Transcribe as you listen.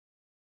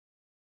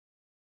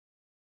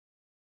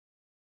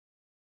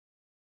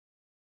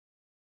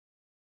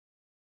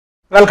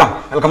Welcome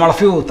all of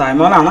you.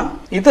 Taimonana.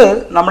 This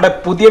is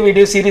our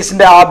video series.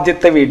 The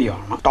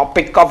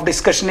topic of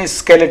discussion is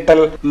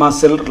skeletal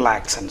muscle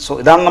relaxants.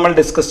 So, this is we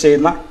discuss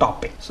the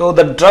topic. So,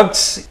 the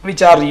drugs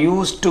which are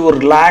used to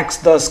relax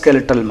the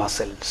skeletal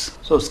muscles.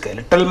 So,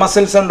 skeletal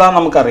muscles are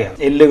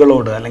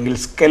the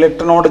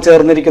skeleton muscle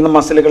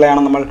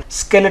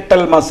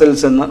skeletal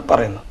muscles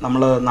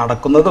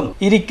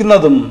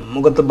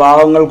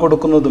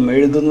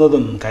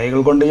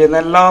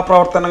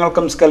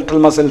skeletal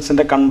muscles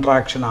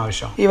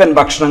contraction. Even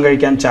Bakshan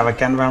Garikan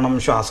Chavakan Vanam,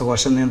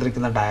 Shaswashan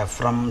Nindrikina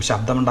diaphragm,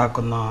 Shabdam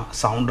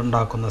sound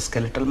and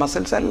skeletal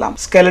muscles.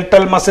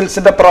 Skeletal muscles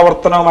in the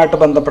Provartana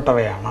Matabanda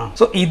Patavayana.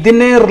 So,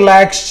 Idine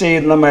relax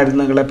chain the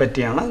Marinagala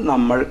Petiana,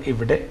 number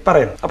Ivide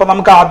Paran.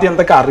 Upon Kadian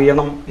the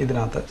Karianum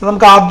Idinata. So,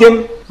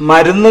 Kadium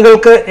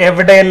Marinagalka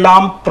everyday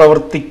lamp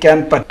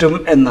Provartikan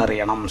Patum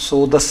Enarianum.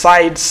 So, the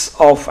sides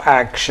of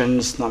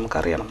actions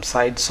Namkarianum,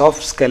 sides of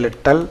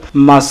skeletal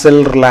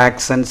muscle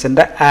relaxants in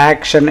the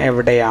action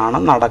everyday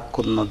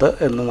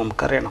എന്ന്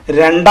നമുക്കറിയണം.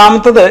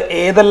 രണ്ടാമത്തേത്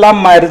ഏതെല്ലാം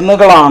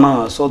മരുന്നുകളാണ്,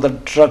 so the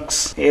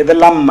drugs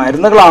ഏതെല്ലാം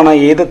മരുന്നുകളാണ്,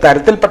 ഏത്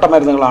തരത്തിൽപ്പെട്ട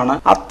മരുന്നുകളാണ്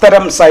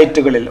അത്തരം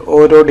സൈറ്റുകളിൽ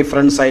ഓരോ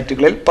ഡിഫറെന്റ്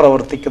സൈറ്റുകളിൽ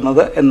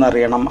പ്രവർത്തിക്കുന്നത്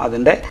എന്നറിയണം.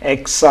 അതിന്റെ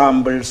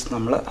എക്സാമ്പിൾസ്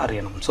നമ്മൾ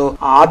അറിയണം. സോ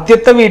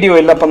ആദ്യത്തെ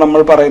വീഡിയോയിൽ അപ്പോൾ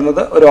നമ്മൾ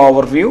പറയുന്നത് ഒരു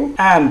overview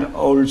and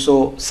also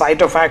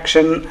site of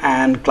action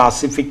and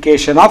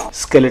classification of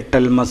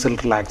skeletal muscle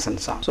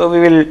relaxants ആണ്. So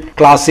we will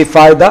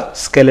classify the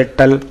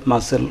skeletal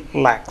muscle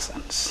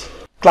relaxants.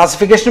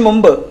 Classification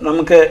mumbu,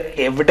 നമുക്ക്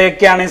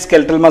എവിടെയൊക്കെയാണ്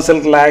skeletal muscle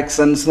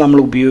relaxants നമ്മൾ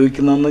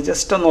ഉപയോഗിക്കുന്നതെന്ന്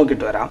ജസ്റ്റ്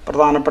നോക്കിയിട്ട് വരാം.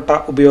 പ്രധാനപ്പെട്ട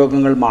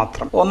ഉപയോഗങ്ങൾ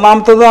മാത്രം.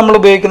 ഒന്നാമത്തേത് നമ്മൾ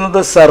ഉപയോഗിക്കുന്നത്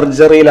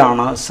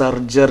സർജറിയിലാണ്.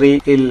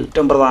 സർജറിയിൽ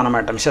ഏറ്റവും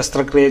പ്രധാനമായിട്ടും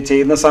ശസ്ത്രക്രിയ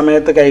ചെയ്യുന്ന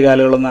സമയത്ത്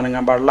കൈകാലുകളൊന്നും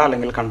അനങ്ങാൻ പാടില്ല,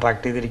 അല്ലെങ്കിൽ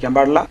കൺട്രാക്ട് ചെയ്തിരിക്കാൻ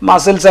പാടില്ല.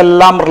 മസിൽസ്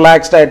എല്ലാം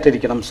relaxed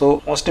ആയിട്ടിരിക്കണം. So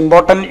most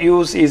important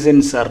use is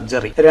in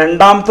surgery.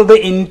 രണ്ടാമത്തേത്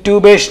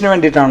ഇൻട്യൂബേഷന്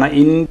വേണ്ടിയിട്ടാണ്.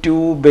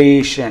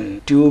 ഇൻട്യൂബേഷൻ,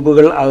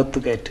 ട്യൂബുകൾ അകത്ത്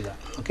കയറ്റുക.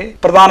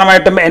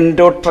 പ്രധാനമായിട്ടും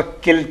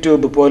എൻഡോട്രക്കിൽ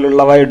ട്യൂബ്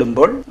പോലുള്ളവ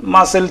ഇടുമ്പോൾ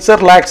മസിൽസ്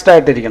റിലാക്സ്ഡ്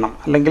ആയിട്ടിരിക്കണം,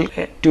 അല്ലെങ്കിൽ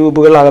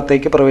ട്യൂബുകൾ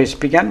അകത്തേക്ക്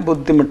പ്രവേശിപ്പിക്കാൻ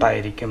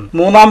ബുദ്ധിമുട്ടായിരിക്കും.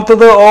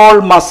 മൂന്നാമത്തത് ഓൾ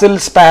മസിൽ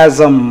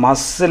സ്പാസം,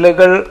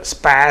 മസിലുകൾ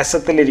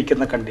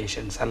സ്പാസത്തിലിരിക്കുന്ന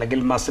കണ്ടീഷൻസ്,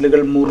 അല്ലെങ്കിൽ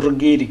മസിലുകൾ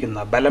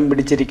മുറുകിയിരിക്കുന്ന ബലം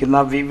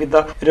പിടിച്ചിരിക്കുന്ന വിവിധ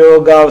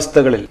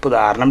രോഗാവസ്ഥകളിൽ,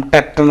 ഉദാഹരണം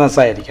ടെറ്റനസ്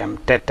ആയിരിക്കാം,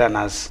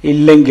 ടെറ്റനസ്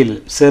ഇല്ലെങ്കിൽ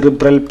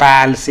സെറിബ്രൽ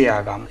പാൽസി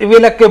ആകാം,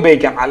 ഇവയിലൊക്കെ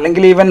ഉപയോഗിക്കാം.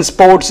 അല്ലെങ്കിൽ ഈവൻ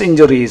സ്പോർട്സ്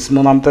ഇഞ്ചുറീസ്.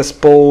 മൂന്നാമത്തെ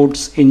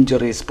സ്പോർട്സ്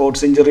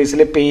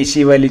ഇഞ്ചുറീസിലെ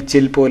പേശി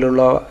വലിച്ചിൽ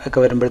പോലുള്ള ഒക്കെ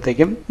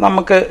വരുമ്പോഴത്തേക്കും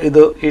നമുക്ക് ഇത്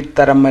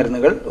ഇത്തരം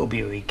മരുന്നുകൾ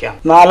ഉപയോഗിക്കാം.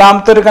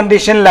 നാലാമത്തെ ഒരു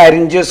കണ്ടീഷൻ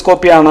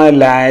ലാരിഞ്ചിയോസ്കോപ്പി ആണ്.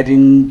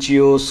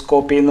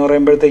 ലാരിഞ്ചിയോസ്കോപ്പി എന്ന്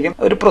പറയുമ്പോഴത്തേക്കും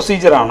ഒരു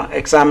പ്രൊസീജിയർ ആണ്,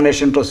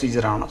 എക്സാമിനേഷൻ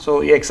പ്രൊസീജിയർ ആണ്. സോ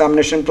ഈ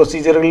എക്സാമിനേഷൻ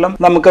പ്രൊസീജിയറിലും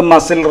നമുക്ക്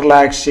മസിൽ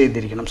റിലാക്സ്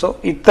ചെയ്തിരിക്കണം. സോ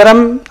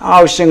ഇത്തരം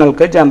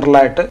ആവശ്യങ്ങൾക്ക് ജനറൽ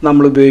ആയിട്ട്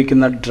നമ്മൾ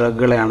ഉപയോഗിക്കുന്ന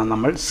ഡ്രഗുകളെയാണ്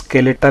നമ്മൾ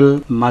സ്കെലിറ്റൽ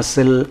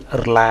മസിൽ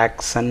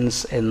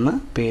റിലാക്സൻസ് എന്ന്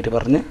പേര്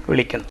പറഞ്ഞ്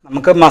വിളിക്കുന്നത്.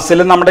 നമുക്ക് മസിൽ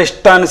നമ്മുടെ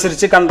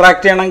ഇഷ്ടാനുസരിച്ച്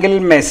കൺട്രാക്ട് ചെയ്യണമെങ്കിൽ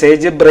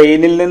മെസ്സേജ്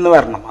ബ്രെയിനിൽ നിന്ന്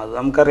വരണം. അത്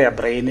നമുക്കറിയാം,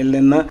 ബ്രെയിനിൽ നിന്ന്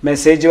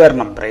മെസ്സേജ്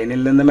വരണം.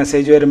 ബ്രെയിനിൽ നിന്ന്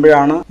മെസ്സേജ്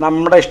വരുമ്പോഴാണ്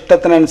നമ്മുടെ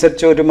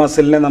ഇഷ്ടത്തിനനുസരിച്ച് ഒരു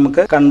മസിലിനെ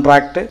നമുക്ക്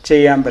കൺട്രാക്ട്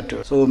ചെയ്യാൻ പറ്റും.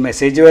 സോ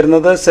മെസ്സേജ്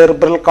വരുന്നത്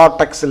സെറിബ്രൽ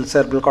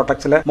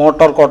കോർട്ടക്സിലെ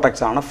മോട്ടോർ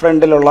കോർട്ടക്സ് ആണ്.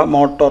 ഫ്രണ്ടിലുള്ള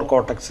മോട്ടോർ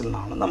കോർട്ടക്സിൽ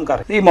നിന്നാണ്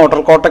നമുക്കറിയാം. ഈ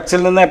മോട്ടോർ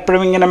കോർട്ടക്സിൽ നിന്ന്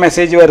എപ്പോഴും ഇങ്ങനെ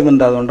മെസ്സേജ്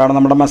വരുന്നുണ്ട്. അതുകൊണ്ടാണ്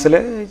നമ്മുടെ മസിൽ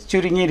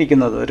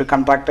ചുരുങ്ങിയിരിക്കുന്നത്. ഒരു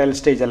കൺട്രാക്ടൈൽ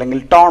സ്റ്റേജ്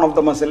അല്ലെങ്കിൽ ടോൺ ഓഫ്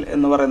ദ മസിൽ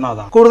എന്ന് പറയുന്ന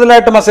അതാണ്.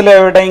 കൂടുതലായിട്ട് മസിൽ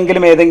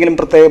എവിടെയെങ്കിലും ഏതെങ്കിലും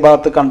പ്രത്യേക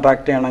ഭാഗത്ത്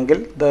കൺട്രാക്ട്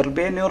ചെയ്യണമെങ്കിൽ there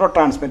be A neuro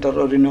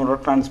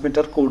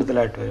transmitter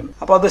കൂടുതലായിട്ട് വരും.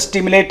 അപ്പോൾ അത്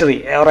സ്റ്റിമുലേറ്ററി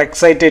ഓർ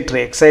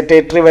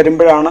എക്സൈറ്റേറ്ററി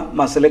വരുമ്പോഴാണ്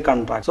മസിൽ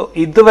കൺട്രാക്ട്. സോ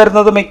ഇത്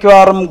വരുന്നത്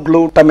മിക്കവാറും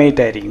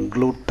ഗ്ലൂട്ടമേറ്റ് ആയിരിക്കും.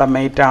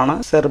 ഗ്ലൂട്ടമേറ്റ് ആണ്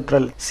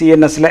സെറിബ്രൽ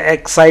CNSലെ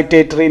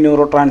എക്സൈറ്റേറ്ററി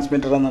ന്യൂറോ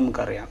ട്രാൻസ്മിറ്റർ എന്ന്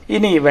നമുക്കറിയാം.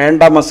 ഇനി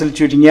വേണ്ട മസിൽ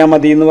ചുരുങ്ങിയാൽ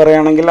മതി എന്ന്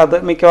പറയുകയാണെങ്കിൽ അത്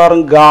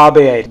മിക്കവാറും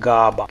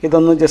ഗാബ.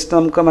 ഇതൊന്ന് ജസ്റ്റ്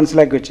നമുക്ക്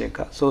മനസ്സിലാക്കി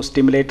വെച്ചേക്കാം. So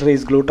stimulatory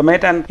is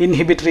glutamate and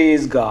inhibitory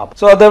is GABA.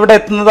 So അതെവിടെ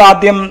എത്തുന്നത്?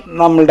 ആദ്യം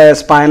നമ്മുടെ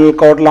സ്പൈനൽ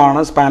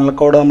കോഡിലാണ്. സ്പൈനൽ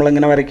കോഡ് നമ്മൾ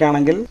ഇങ്ങനെ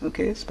വരയ്ക്കുകയാണെങ്കിൽ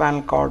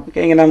സ്പൈനൽ കോഡ്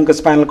ഇങ്ങനെ നമുക്ക്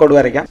സ്പൈനൽ കോഡ്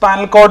വരയ്ക്കാം.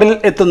 സ്പൈനൽ കോഡിൽ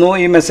എത്തുന്നു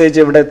ഈ മെസ്സേജ്.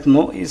 എവിടെ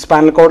എത്തുന്നു? ഈ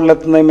സ്പൈനൽ കോഡിൽ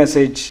എത്തുന്ന ഈ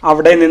മെസ്സേജ്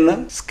അവിടെ നിന്ന്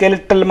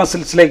സ്കെലിറ്റൽ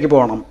മസിൽസിലേക്ക്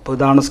പോകണം. അപ്പോൾ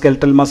ഇതാണ്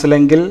സ്കെലിറ്റൽ മസിൽ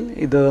എങ്കിൽ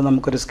ഇത്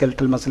നമുക്കൊരു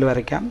സ്കെലിറ്റൽ മസിൽ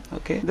വരയ്ക്കാം.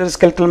 ഇതൊരു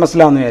സ്കെലിറ്റൽ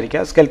മസിലാണെന്ന്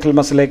വിചാരിക്കാം. സ്കെലിറ്റൽ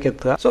മസിലേക്ക്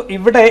എത്തുക. സോ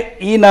ഇവിടെ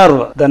ഈ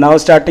nerve, the nerve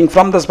starting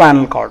from the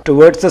spinal cord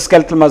towards the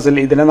skeletal muscle,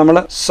 ഇതിനെ നമ്മൾ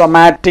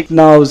സൊമാറ്റിക്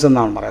നെർവ്സ്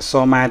എന്നാണ് പറയുക.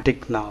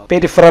 സൊമാറ്റിക് നെർവ്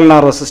പെരിഫറൽ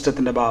നെർവ്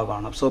സിസ്റ്റത്തിന്റെ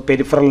ഭാഗമാണ്. സോ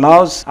പെരിഫറൽ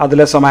നെർവ്സ്,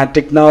 അതിലെ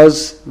somatic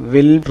nerves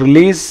will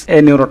release A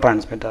neuro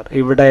transmitter.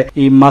 ഇവിടെ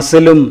ഈ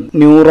മസിലും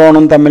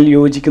ന്യൂറോണും തമ്മിൽ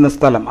യോജിക്കുന്ന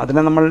സ്ഥലം,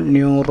 അതിനെ നമ്മൾ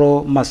ന്യൂറോ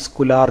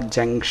മസ്കുലാർ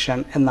ജംഗ്ഷൻ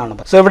എന്നാണ്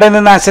പറയുന്നത്. സോ ഇവിടെ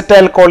നിന്ന്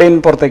അസറ്റൈൽകോളിൻ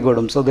പുറത്തേക്ക്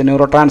വിടും. So the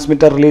neuro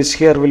transmitter release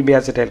here will be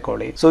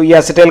acetylcholine. So ഈ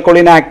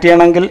അസറ്റൈൽകോളിൻ ആക്ട്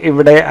ചെയ്യണമെങ്കിൽ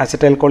ഇവിടെ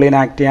അസറ്റൈൽകോളിൻ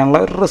ആക്ട് ചെയ്യാനുള്ള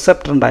ഒരു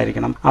റിസപ്റ്റർ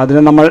ഉണ്ടായിരിക്കണം.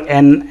 അതിന് നമ്മൾ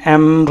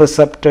NM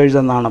റിസപ്റ്റേഴ്സ്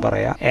എന്നാണ്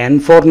പറയാ. N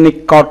four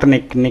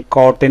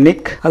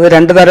nicotinic. അത്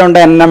രണ്ട് തരം ഉണ്ട്,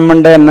 NM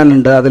ഉണ്ട്, NN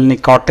ഉണ്ട്. അതിൽ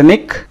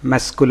nicotinic,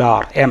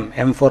 മെസ്കുലാർ,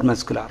 M four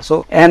മെസ്കുലാർ. So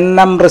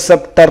NM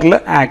റിസപ്റ്ററിൽ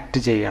act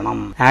ചെയ്യണം.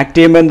 ആക്ട്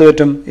ചെയ്യുമ്പോൾ എന്ത്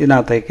പറ്റും?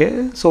 ഇതിനകത്തേക്ക്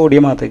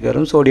സോഡിയം അകത്തേക്ക്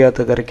കയറും, സോഡിയം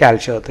അകത്തേക്ക് കയറി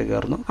കാൽഷ്യം അകത്തേക്ക്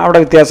കയറുന്നു. അവിടെ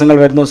വ്യത്യാസങ്ങൾ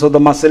വരുന്നു. So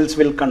the muscles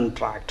will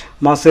contract.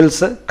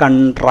 Muscles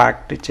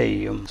contract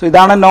ചെയ്യും. സോ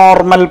ഇതാണ്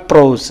നോർമൽ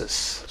പ്രോസസ്.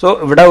 സോ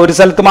ഇവിടെ ഒരു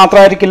സ്ഥലത്ത്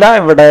മാത്രമായിരിക്കില്ല,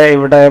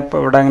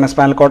 ഇവിടെ ഇങ്ങനെ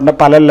സ്പൈനൽ കോഡിന്റെ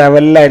പല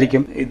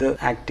ലെവലിലായിരിക്കും ഇത്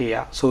ആക്ട്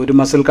ചെയ്യുക. സോ ഒരു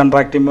മസിൽ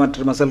കൺട്രാക്ട് ചെയ്യുമ്പോൾ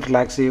മറ്റൊരു മസിൽ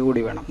റിലാക്സ് ചെയ്യുക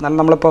കൂടി വേണം. എന്നാൽ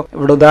നമ്മളിപ്പോൾ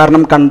ഇവിടെ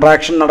ഉദാഹരണം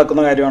കൺട്രാക്ഷൻ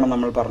നടക്കുന്ന കാര്യമാണ്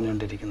നമ്മൾ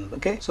പറഞ്ഞുകൊണ്ടിരിക്കുന്നത്.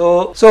 ഓക്കെ, സോ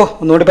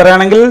ഒന്നുകൂടി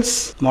പറയുകയാണെങ്കിൽ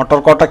മോട്ടോർ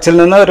കോർട്ടക്സിൽ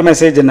നിന്ന് ഒരു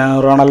മെസ്സേജ്,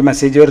 ന്യൂറോണൽ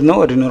മെസ്സേജ് വരുന്നു,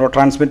 ഒരു ന്യൂറോ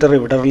ട്രാൻസ്മിറ്റർ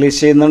ഇവിടെ റിലീസ്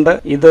ചെയ്യുന്നുണ്ട്.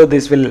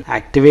 This will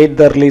activate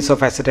the release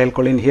of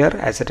acetylcholine here.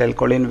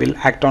 Acetylcholine will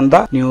act on the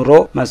neuro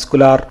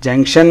muscular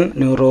junction,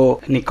 neuro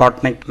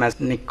nicotinic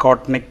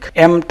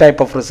M type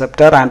of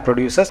receptor and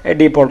produces a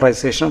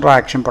depolarization,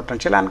 reaction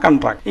potential and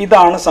contract.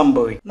 ഇതാണ്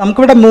സംഭവിക്കുന്നത്.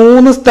 നമുക്കിവിടെ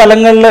 3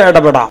 സ്ഥലങ്ങളിൽ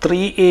ഇടപെടാം,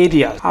 3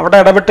 areas. അവിടെ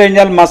ഇടപെട്ട്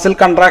കഴിഞ്ഞാൽ muscle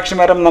contraction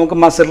വരെ നമുക്ക്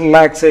muscle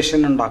relaxation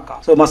ഉണ്ടാക്കാം.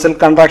 സോ മസിൽ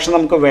കൺട്രാക്ഷൻ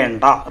നമുക്ക്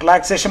വേണ്ട,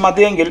 റിലാക്സേഷൻ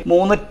മതിയെങ്കിൽ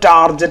 3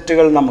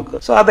 ടാർജറ്റുകൾ നമുക്ക്.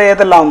 സോ അത്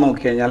ഏതെല്ലാം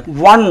നോക്കി കഴിഞ്ഞാൽ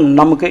 1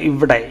 നമുക്ക്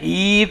ഇവിടെ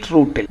ഈ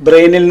റൂട്ടിൽ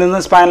ബ്രെയിനിൽ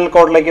നിന്ന് സ്പൈനൽ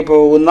കോഡിലേക്ക്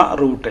പോകുന്ന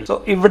റൂട്ടിൽ, സോ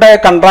ഇവിടെ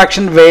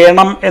കൺട്രാക്ഷൻ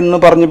വേണം എന്ന്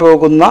പറഞ്ഞു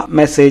പോകുന്ന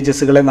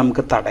മെസ്സേജസുകളെ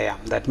നമുക്ക് തടയാം.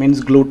 That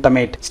means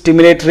glutamate,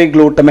 stimulatory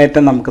glutamate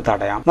നമുക്ക്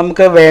തടയാം.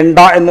 നമുക്ക് വേണ്ട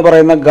എന്ന്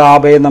പറയുന്ന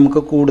ഗാബയെ നമുക്ക്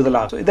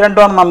കൂടുതലാകും. ഇത്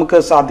രണ്ടുമാണ് നമുക്ക്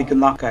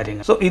സാധിക്കുന്ന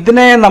കാര്യങ്ങൾ. സോ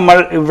ഇതിനെ നമ്മൾ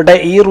ഇവിടെ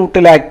ഈ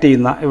റൂട്ടിൽ ആക്ട്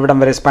ചെയ്യുന്ന, ഇവിടം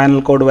വരെ സ്പൈനൽ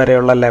കോഡ്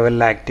വരെയുള്ള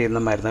ലെവലിൽ ആക്ട് ചെയ്യുന്ന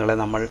മരുന്നുകളെ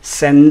നമ്മൾ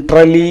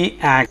സെൻട്രലി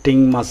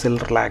ആക്ടിംഗ് മസിൽ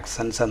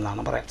റിലാക്സൻസ്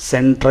എന്നാണ് പറയാം.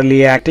 Centrally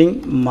acting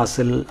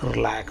muscle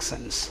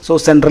relaxants. So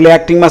centrally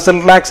acting muscle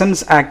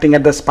relaxants acting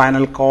at the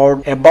spinal cord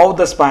above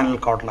the spinal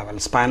cord level,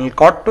 spinal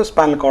cord to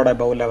spinal cord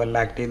above ലെവലിൽ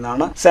act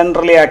ചെയ്യുന്നതാണ്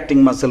centrally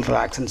acting muscle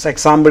relaxants.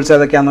 Examples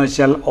ഏതൊക്കെയാണെന്ന്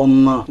വെച്ചാൽ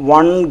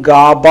 1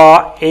 GABA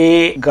A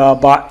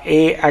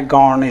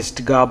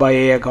agonist. GABA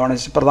A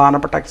agonist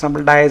പ്രധാനപ്പെട്ട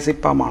example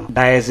ഡയസിപ്പാം ആണ്.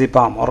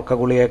 ഡയസിപ്പാം ഉറക്ക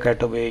ഗുളികയൊക്കെ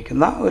ആയിട്ട്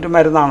ഉപയോഗിക്കുന്ന ഒരു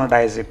മരുന്നാണ്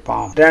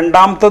ഡയസിപ്പാം.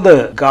 രണ്ടാമത്തത്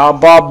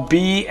ഗാബ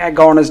ബി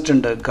അഗോണിസ്റ്റ്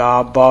ഉണ്ട്.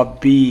 ഗാബ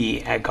ബി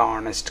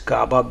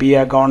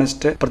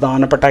അഗോണിസ്റ്റ്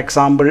പ്രധാനപ്പെട്ട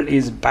എക്സാമ്പിൾ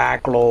ഈസ്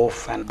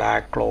ബാക്ലോഫൻ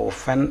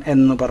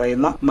എന്ന്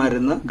പറയുന്ന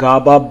മരുന്ന്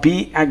ഗാബ ബി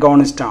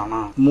അഗോണിസ്റ്റ്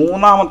ആണ്.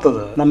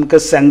 മൂന്നാമത്തത് നമുക്ക്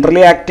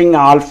സെൻട്രലി ആക്ടിംഗ്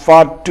ആൽഫ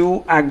 2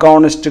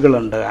 അഗോണിസ്റ്റുകൾ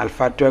ഉണ്ട്. ആൽഫ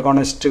 2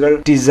 അഗോണിസ്റ്റുകൾ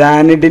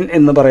ടിസാനിഡിൻ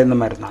എന്ന് പറയുന്ന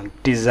മരുന്നാണ്.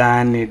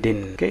 ടിസാനിഡിൻ.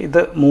 ഇത്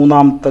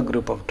മൂന്നാമത്തെ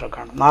ഗ്രൂപ്പ് ഓഫ് ഡ്രഗ്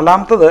ആണ്.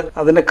 നാലാമത്തത്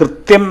അതിന്റെ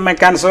കൃത്യം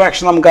mechanism of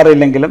action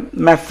നമുക്കറിയില്ലെങ്കിലും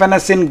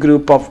മെഫെനസിൻ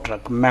group of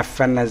drug,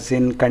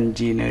 മെഫെനസിൻ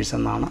കൺജീനേഴ്സ്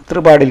എന്നാണ്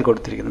ത്രിപാഠിയിൽ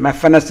കൊടുത്തിരിക്കുന്നത്.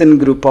 മെഫെനസിൻ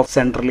group of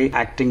centrally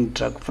acting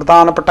drug.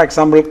 പ്രധാനപ്പെട്ട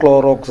എക്സാമ്പിൾ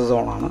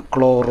ക്ലോറോക്സസോൺ ആണ്.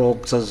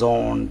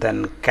 ദെൻ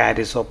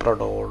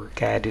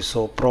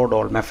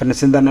കാരിസോപ്രോഡോൾ,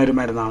 മെഫെനസിൻ തന്നെ ഒരു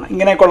മരുന്നാണ്.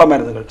 ഇങ്ങനെയൊക്കെയുള്ള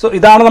മരുന്നുകൾ. സോ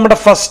ഇതാണ് നമ്മുടെ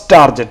first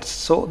target.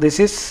 So this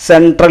is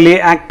centrally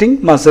acting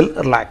muscle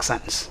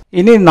relaxants.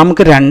 ഇനി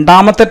നമുക്ക്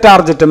രണ്ടാമത്തെ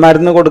ടാർഗറ്റ്,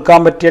 മരുന്ന് കൊടുക്കാൻ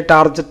പറ്റിയ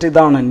ടാർഗറ്റ്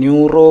ഇതാണ്,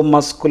 ന്യൂറോ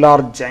മസ്കുലാർ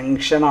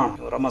ജംഗ്ഷൻ ആണ്.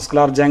 ന്യൂറോ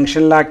മസ്കുലാർ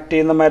ജംഗ്ഷനിൽ ആക്ട്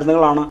ചെയ്യുന്ന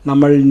മരുന്നുകളാണ്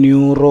നമ്മൾ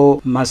ന്യൂറോ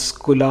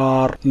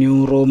മസ്കുലാർ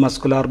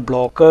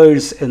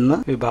ബ്ലോക്കേഴ്സ് എന്ന്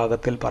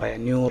വിഭാഗത്തിൽ പറയാം.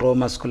 Neuro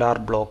muscular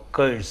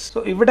blockers. സോ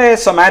ഇവിടെ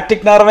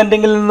സൊമാറ്റിക് നെർവ്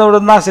എൻഡിങ്ങിൽ നിന്ന്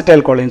വിടുന്ന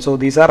acetylcholine. So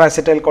these are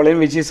acetylcholine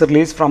which is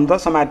release from the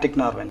somatic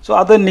nerve. So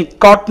അത്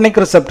നിക്കോട്ടിനിക്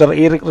റിസപ്റ്റർ.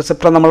 ഈ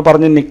റിസപ്റ്റർ നമ്മൾ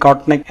പറഞ്ഞു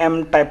നിക്കോട്ടിനിക് M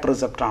ടൈപ്പ്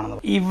റിസപ്റ്റർ ആണ്.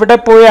 ഇവിടെ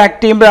പോയി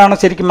ആക്ട് ചെയ്യുമ്പോഴാണ്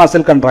ശരിക്കും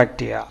മസിൽ കൺട്രാക്ട്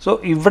ചെയ്യുക. സോ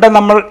ഇവിടെ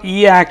നമ്മൾ ഈ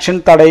action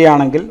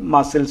തടയുകയാണെങ്കിൽ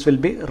muscles will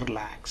be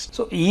relaxed.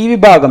 So ഈ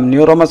വിഭാഗം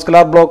ന്യൂറോ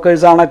മസ്കുലാർ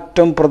ബ്ലോക്കേഴ്സ് ആണ്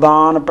ഏറ്റവും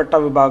പ്രധാനപ്പെട്ട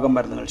വിഭാഗം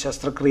മരുന്നുകൾ.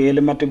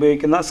 ശസ്ത്രക്രിയയിലും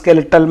മറ്റുപയോഗിക്കുന്ന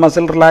സ്കെലിറ്റൽ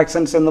മസിൽ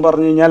റിലാക്സൻസ് എന്ന്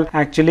പറഞ്ഞു കഴിഞ്ഞാൽ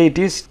actually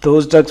it is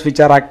those drugs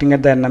which are acting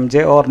at the NMJ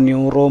or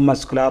neuro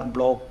muscular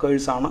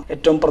blockers ആണ്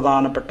ഏറ്റവും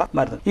പ്രധാനപ്പെട്ട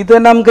മരുന്ന്. ഇത്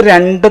തന്നെ നമുക്ക്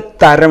 2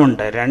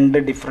 തരമുണ്ട്,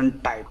 2 different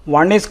type.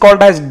 One is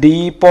called as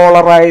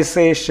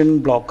ഡീപോളറൈസിംഗ്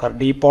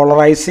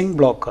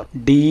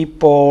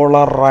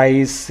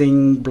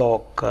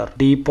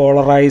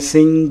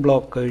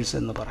blockers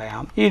എന്ന്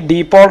പറയാം. ഈ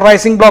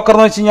ഡീപോളറൈസിംഗ് ബ്ലോക്കർ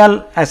എന്ന് വെച്ച് കഴിഞ്ഞാൽ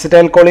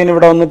അസറ്റൈൽകോളിൻ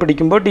ഇവിടെ ഒന്ന്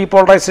പിടിക്കുമ്പോൾ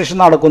ഡീപോളറൈസേഷൻ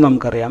നടക്കും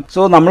നമുക്കറിയാം.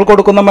 സോ നമ്മൾ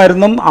കൊടുക്കുന്ന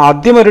മരുന്നും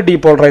ആദ്യം ഒരു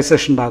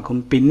ഡീപോളറൈസേഷൻ ഉണ്ടാക്കും,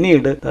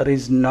 പിന്നീട് ദർ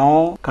ഈസ് നോ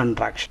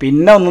കൺട്രാക്ഷൻ,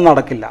 പിന്നെ ഒന്നും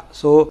നടക്കില്ല.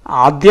 സോ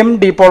ആദ്യം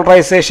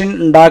ഡീപോളറൈസേഷൻ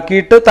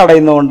ഉണ്ടാക്കിയിട്ട്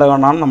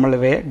തടയുന്നതുകൊണ്ടാണ് നമ്മൾ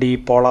ഇവയെ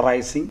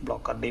ഡീപോളറൈസിംഗ്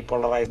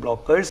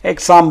ബ്ലോക്കേഴ്സ്.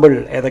 എക്സാമ്പിൾ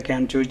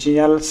ഏതൊക്കെയാണെന്ന് ചോദിച്ചു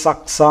കഴിഞ്ഞാൽ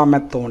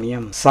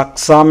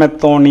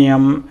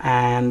സക്സാമെത്തോണിയം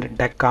ആൻഡ്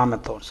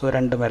ഡെക്കാമെത്തോൺ. സോ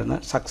 2 മരുന്ന്,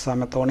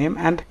 സക്സാമെത്തോണിയം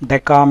ആൻഡ്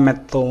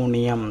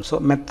ഡെക്കാമെത്തോണിയം. സോ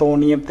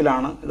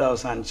മെത്തോണിയത്തിലാണ് ഇത്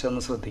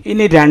അവസാനിച്ചതെന്ന് ശ്രദ്ധിക്കും.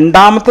 ഇനി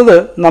രണ്ടാമത്തത്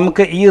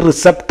നമുക്ക് ഈ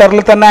റിസപ്റ്ററിൽ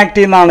തന്നെ ആക്ട്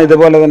ചെയ്യുന്നതാണ്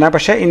ഇതുപോലെ തന്നെ,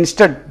 പക്ഷേ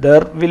instead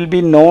there will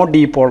be no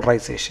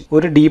depolarisation.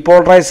 ഒരു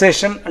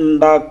ഡീപോളറൈസേഷൻ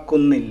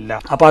ഉണ്ടാക്കുന്നില്ല.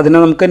 അപ്പൊ അതിനെ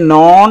നമുക്ക്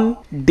നോൺ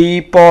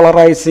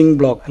ഡീപോളറൈസിംഗ്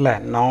ബ്ലോക്ക് അല്ലെ,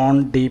 നോൺ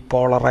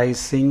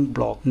ഡീപോളറൈസിംഗ്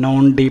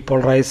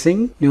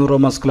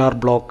ന്യൂറോമസ്കുലാർ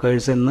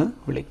ബ്ലോക്കേഴ്സ് എന്ന്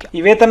വിളിക്കാം.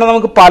 ഇവയെ തന്നെ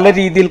നമുക്ക് പല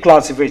രീതിയിൽ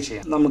ക്ലാസിഫൈ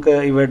ചെയ്യാം. നമുക്ക്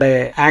ഇവിടെ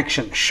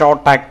ആക്ഷൻ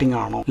ഷോർട്ട് ആക്ടിംഗ്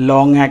ആണോ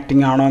ലോങ്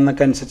ആക്ടിംഗ് ആണോ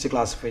എന്നൊക്കെ അനുസരിച്ച്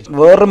ക്ലാസിഫൈ ചെയ്യാം.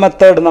 വേറൊരു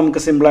മെത്തേഡ് നമുക്ക്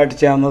സിമ്പിൾ ആയിട്ട്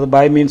ചെയ്യാവുന്നത്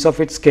by means of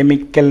its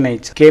chemical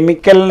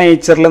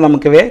നേച്ചറിൽ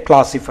നമുക്ക് ഇവയെ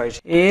ക്ലാസിഫൈ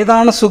ചെയ്യാം.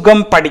 ഏതാണ് സുഖം,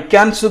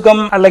 പഠിക്കാൻ സുഖം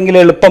അല്ലെങ്കിൽ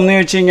എളുപ്പം എന്ന്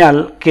ചോദിച്ചു കഴിഞ്ഞാൽ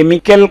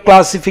കെമിക്കൽ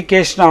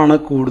ക്ലാസിഫിക്കേഷൻ ആണ്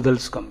കൂടുതൽ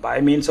സുഖം by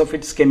means of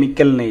its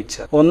chemical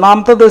nature.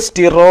 ഒന്നാമത്തത്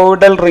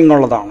സ്റ്റിറോയിഡൽ റിംഗ്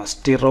ഉള്ളതാണ്.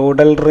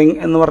 സ്റ്റിറോയിഡൽ റിംഗ്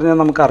എന്ന് പറഞ്ഞാൽ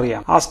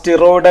നമുക്കറിയാം ആ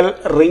സ്റ്റിറോയിഡൽ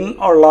റിംഗ്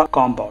ഉള്ള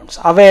കോമ്പൗണ്ട്സ്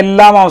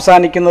അവയെല്ലാം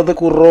അവസാനിക്കുന്നത്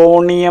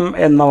കുറോണിയം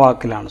എന്ന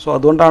വാക്കിലാണ്. സോ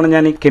അതുകൊണ്ടാണ്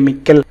ഞാൻ ഈ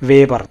കെമിക്കൽ വേ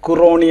പറഞ്ഞത്,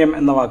 കുറോണിയം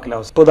എന്ന വാക്കിൽ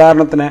അവസാനം.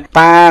 ഉദാഹരണത്തിന്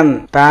പാൻ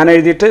പാൻ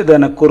എഴുതിയിട്ട് ഇത്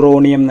തന്നെ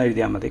കുറോണിയം എന്ന്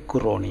എഴുതിയാൽ മതി,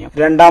 കുറോണിയം.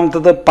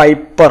 രണ്ടാമത്തത്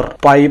പൈപ്പർ,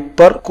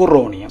 പൈപ്പർ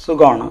കുറോണിയം.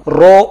 സുഖമാണ്.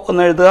 റോ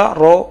എന്ന് എഴുതുക,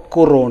 റോ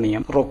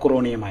കുറോണിയം, റോ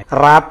കുറോണിയമായി.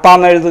 റാപ്പ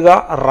എന്ന് എഴുതുക,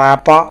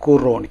 റാപ്പ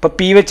കുറോണി. ഇപ്പൊ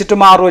പി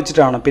വെച്ചിട്ടും ആർ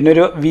വെച്ചിട്ടാണ്, പിന്നെ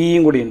ഒരു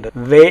വിയും കൂടി ഉണ്ട്.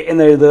 വേ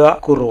എന്ന് എഴുതുക,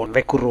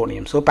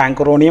 വെക്കുറോണിയം. So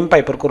പാൻകുറോണിയം,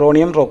 piper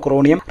കുറോണിയം, raw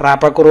കുറോണിയം,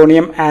 Rapa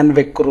കുറോണിയം and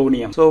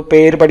വെക്കുറോണിയം. So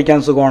പേര്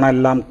പഠിക്കാൻ സുഖമാണ്,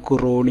 എല്ലാം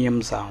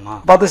കുറോണിയംസ് ആണ്.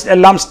 അപ്പൊ അത്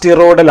എല്ലാം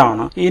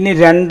സ്റ്റിറോയിഡലാണ്. ഇനി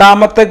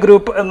രണ്ടാമത്തെ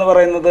ഗ്രൂപ്പ് എന്ന്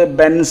പറയുന്നത്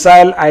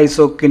ബെൻസൈൽ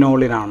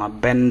ഐസോക്വിനോളിൻ ആണ്.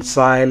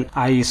 ബെൻസൈൽ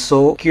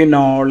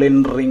ഐസോക്വിനോളിൻ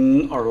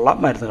റിംഗ് ഉള്ള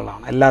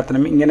മരുന്നുകളാണ്.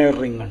 എല്ലാത്തിനും ഇങ്ങനെ ഒരു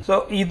റിംഗ് ഉണ്ട്. സോ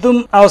ഇതും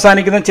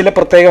അവസാനിക്കുന്ന ചില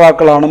പ്രത്യേക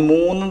വാക്കുകളാണ്.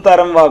 3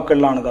 തരം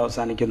വാക്കുകളിലാണ് ഇത്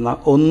അവസാനിക്കുന്നത്.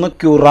 ഒന്ന്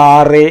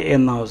ക്യുറാറെ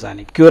എന്ന്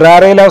അവസാനിക്കും.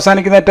 ക്യുറാറയിൽ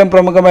അവസാനിക്കുന്ന ഏറ്റവും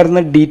പ്രമുഖ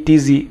മരുന്ന്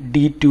DTC,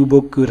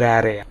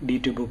 ഡിറ്റ്യൂബോക്യുരാരെ,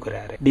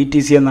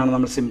 DTC എന്നാണ്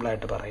നമ്മൾ സിമ്പിൾ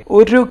ആയിട്ട് പറയുന്നത്.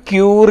 ഒരു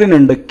ക്യൂറിൻ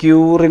ഉണ്ട്,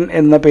 ക്യൂറിൻ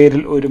എന്ന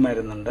പേരിൽ ഒരു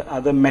മരുന്നുണ്ട്,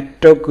 അത്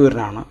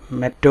മെറ്റോക്യൂറിൻ ആണ്,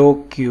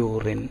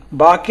 മെറ്റോക്യൂറിൻ.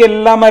 ബാക്കി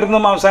എല്ലാ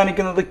മരുന്നും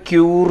അവസാനിക്കുന്നത്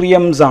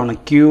ക്യൂറിയംസ് ആണ്,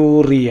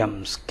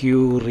 ക്യൂറിയംസ്.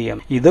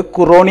 ഇത്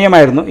കുറോണിയം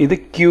ആയിരുന്നു, ഇത്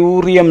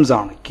ക്യൂറിയംസ്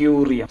ആണ്,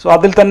 ക്യൂറിയം. സോ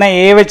അതിൽ തന്നെ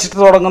എ വെച്ചിട്ട്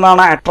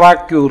തുടങ്ങുന്നതാണ്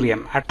അട്രാക്യൂറിയം,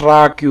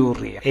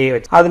 എ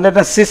വെച്ച്. അതിന്റെ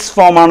തന്നെ സിസ്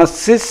ഫോം ആണ്,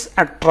 സിസ്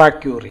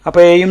അട്രാക്യൂറിയം. അപ്പൊ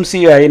എയും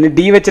സിയും ആയി. ഇനി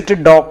ഡി വെച്ചിട്ട്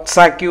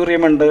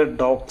ഡോക്സാക്യൂറിയം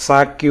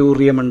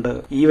ഉണ്ട്,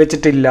 ഇ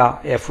വെച്ചിട്ടില്ല,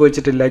 എഫ്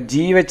വെച്ചിട്ടില്ല.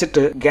 ജി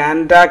വെച്ചിട്ട്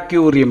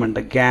ഗാൻഡാക്യൂറിയം ഉണ്ട്,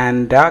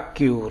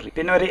 ഗാൻഡാക്യൂറിയം.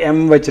 പിന്നെ ഒരു എം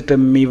വെച്ചിട്ട്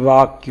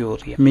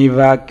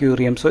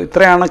മിവാക്യൂറിയം. സോ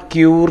ഇത്രയാണ്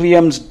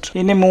ക്യൂറിയംസ്.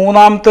 ഇനി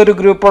മൂന്നാമത്തെ ഒരു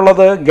ഗ്രൂപ്പ്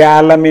ഉള്ളത്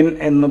ഗാലമിൻ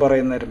എന്ന്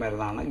പറയുന്ന ഒരു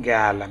മരുന്നാണ്,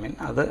 ഗാലമിൻ.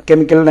 അത്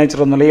കെമിക്കൽ നേച്ചർ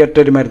ഒന്നുമില്ല, ഈ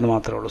ഒറ്റൊരു മരുന്ന്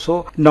മാത്രമേ ഉള്ളൂ. സോ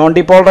നോൺ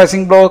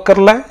ഡിപോളറൈസിംഗ്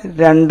ബ്ലോക്കറിലെ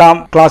രണ്ടാം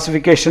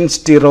classification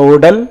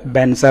steroidal,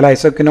 benzyl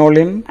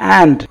ഐസോക്വിനോളിൻ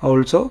and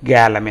also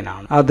ഗാലമിൻ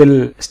ആണ്. അതിൽ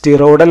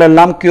സ്റ്റിറോയിഡൽ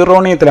എല്ലാം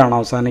ക്യൂറോണിയത്തിലാണ്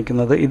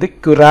അവസാനിക്കുന്നത്. ഇത്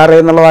ക്യുറാറെ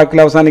എന്നുള്ള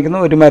വാക്കിൽ അവസാനിക്കുന്ന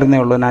ഒരു മരുന്നേ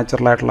ഉള്ളൂ,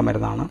 നാച്ചുറൽ ആയിട്ടുള്ള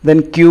മരുന്നാണ്. ദെൻ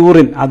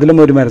ക്യൂറിൻ, അതിലും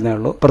ഒരു മരുന്നേ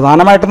ഉള്ളൂ.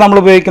 പ്രധാനമായിട്ടും നമ്മൾ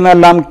ഉപയോഗിക്കുന്ന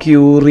എല്ലാം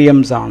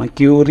ക്യൂറിയംസ് ആണ്.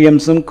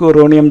 ക്യൂറിയംസും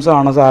ക്യൂറോണിയംസും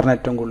ആണ് സാറിന്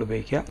ഏറ്റവും കൂടുതൽ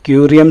ഉപയോഗിക്കുക.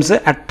 ക്യൂറിയംസ്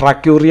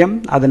അട്രാക്യൂറിയം,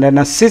 അതിന്റെ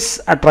തന്നെ സിസ്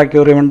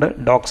അട്രാക്യൂറിയം ഉണ്ട്,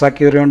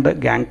 ഡോക്സാക്യൂറിയം ഉണ്ട്,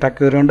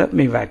 ഗാങ്ടാക്യൂറിയം ഉണ്ട്,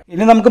 മിവാക്.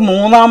 ഇനി നമുക്ക്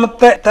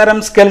മൂന്നാമത്തെ തരം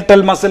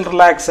skeletal muscle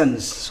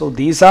relaxants. So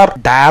these are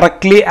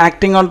directly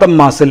acting on the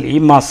muscle. ഈ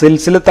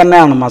മസിൽസിൽ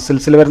തന്നെയാണ്,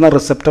 മസിൽസിൽ വരുന്ന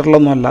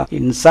റിസെപ്റ്ററിലൊന്നും അല്ല,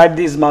 inside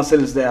these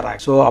muscles they are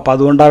act. So അപ്പൊ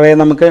അതുകൊണ്ട് അവയെ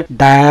നമുക്ക്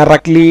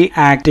ഡയറക്ട്ലി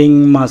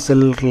ആക്ടിങ്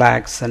മസിൽ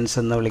റിലാക്സൻസ്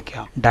എന്ന്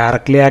വിളിക്കാം.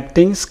 Directly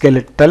acting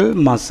skeletal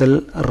muscle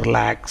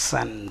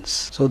relaxants.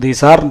 So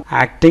these are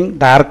acting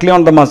directly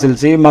on the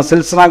muscles. ഈ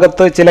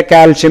മസിൽസിനകത്ത് ചില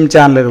കാൽഷ്യം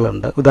ചാനലുകൾ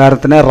ഉണ്ട്.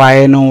 ഉദാഹരണത്തിന്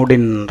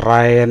റയനോഡിൻ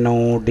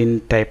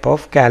type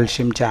of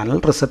calcium channel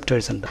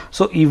receptors ഉണ്ട്.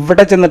 സോ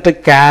ഇവിടെ ചെന്നിട്ട്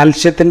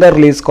കാൽഷ്യത്തിന്റെ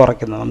റിലീസ്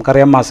കുറയ്ക്കുന്നത്.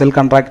 നമുക്കറിയാം മസിൽ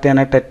കൺട്രാക്ട്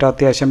ചെയ്യാനായിട്ട് ഏറ്റവും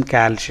അത്യാവശ്യം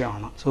കാൽഷ്യം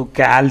ആണ്. സോ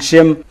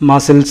കാൽഷ്യം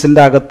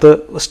മസിൽസിന്റെ അകത്ത്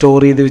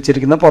സ്റ്റോർ ചെയ്ത്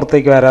വെച്ചിരിക്കുന്ന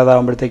പുറത്തേക്ക്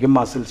വരാതാകുമ്പോഴത്തേക്കും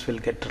muscles will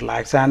get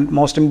relax. And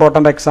most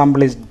important example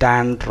is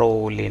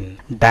ഡാൻട്രോലിൻ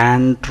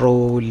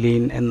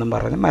എന്ന്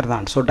പറയുന്ന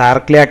മരുന്നാണ്. സോ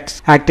ഡയറക്ട്ലി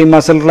ആക്ടിംഗ്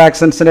മസിൽ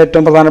റിലാക്സൻസിന്റെ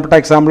ഏറ്റവും പ്രധാനപ്പെട്ട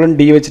എക്സാമ്പിളും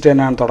ഡി വെച്ചിട്ട്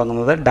തന്നെയാണ്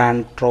തുടങ്ങുന്നത്.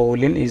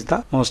 ഡാൻട്രോലിൻ is the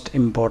most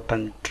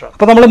important drug.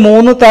 അപ്പൊ നമ്മൾ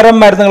 3 തരം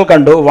മരുന്നുകൾ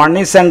കണ്ടു. One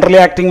is centrally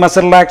acting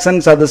muscle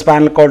relaxants, അത്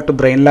സ്പൈനൽ കോർഡ് ടു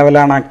ബ്രെയിൻ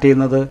ലെവലാണ് ആക്ട്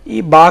ചെയ്യുന്നത്. ഈ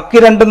ബാക്കി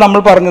രണ്ടും നമ്മൾ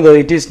പറഞ്ഞത്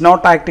it is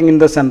not acting in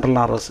the central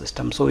nervous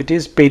system, so it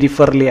is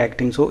പെരിഫറലി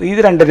acting. So ഇത്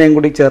രണ്ടിനെയും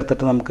കൂടി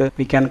ചേർത്തിട്ട് നമുക്ക്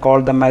we can call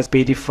them as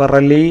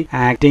പെരിഫറലി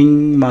acting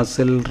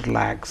muscle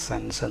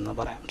relaxants എന്ന്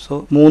പറയാം. സോ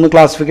 3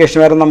 ക്ലാസിഫിക്കേഷൻ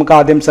വരെ നമുക്ക്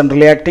ആദ്യം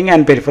centrally acting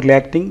and പെരിഫറലി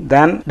acting,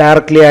 then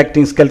directly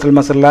acting skeletal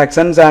muscle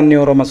relaxants and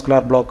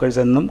neuromuscular blockers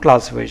എന്നും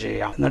ക്ലാസിഫൈ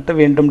ചെയ്യാം. എന്നിട്ട്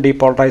വീണ്ടും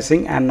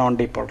ഡീപോളറൈസിംഗ് ആൻഡ് നോൺ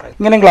ഡീപോളറൈസിംഗ്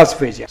ഇങ്ങനെയും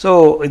ക്ലാസിഫൈ ചെയ്യാം. സോ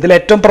ഇതിൽ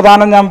ഏറ്റവും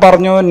പ്രധാനം ഞാൻ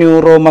പറഞ്ഞു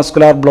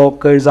ന്യൂറോമസ്കുലർ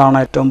ബ്ലോക്കേഴ്സ് ആണ്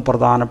ഏറ്റവും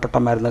പ്രധാനപ്പെട്ട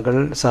മരുന്നുകൾ.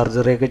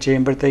 സർജറി ഒക്കെ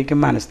ചെയ്യുമ്പോഴത്തേക്കും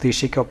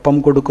അനസ്തീഷ്യക്കൊപ്പം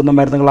കൊടുക്കുന്ന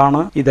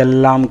മരുന്നുകളാണ്.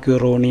 ഇതെല്ലാം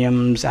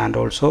ക്യൂറോണിയംസ് ആൻഡ്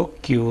ഓൾസോ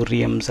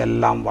ക്യൂറിയംസ്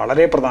എല്ലാം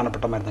വളരെ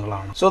പ്രധാനപ്പെട്ട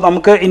മരുന്നുകളാണ്. സോ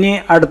നമുക്ക് ഇനി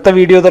അടുത്ത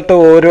വീഡിയോ തൊട്ട്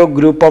ഓരോ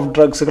ഗ്രൂപ്പ് ഓഫ്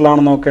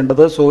ഡ്രഗ്സുകളാണ്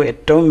നോക്കേണ്ടത്. സോ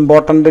ഏറ്റവും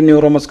ഇമ്പോർട്ടന്റ്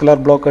ന്യൂറോമസ്കുലർ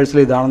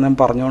ബ്ലോക്കേഴ്സിൽ ഇതാണെന്ന് ഞാൻ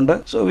പറഞ്ഞുകൊണ്ട്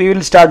so we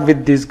will start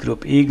with this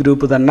group. ഈ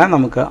ഗ്രൂപ്പ് തന്നെ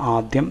നമുക്ക്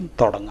ആദ്യം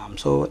തുടങ്ങാം.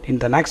 So in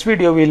the next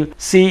video will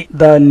see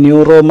the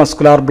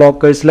neuromuscular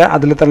ബ്ലോക്കേഴ്സിലെ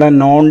അതിൽ തന്നെ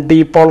നോൺ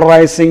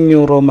ഡീപോളറൈസിംഗ്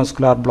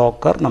ന്യൂറോമസ്കുലർ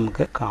ബ്ലോക്കർ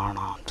നമുക്ക്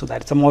കാണാം. So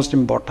that's the most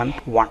important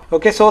one.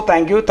 Okay, so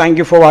thank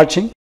you for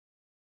watching.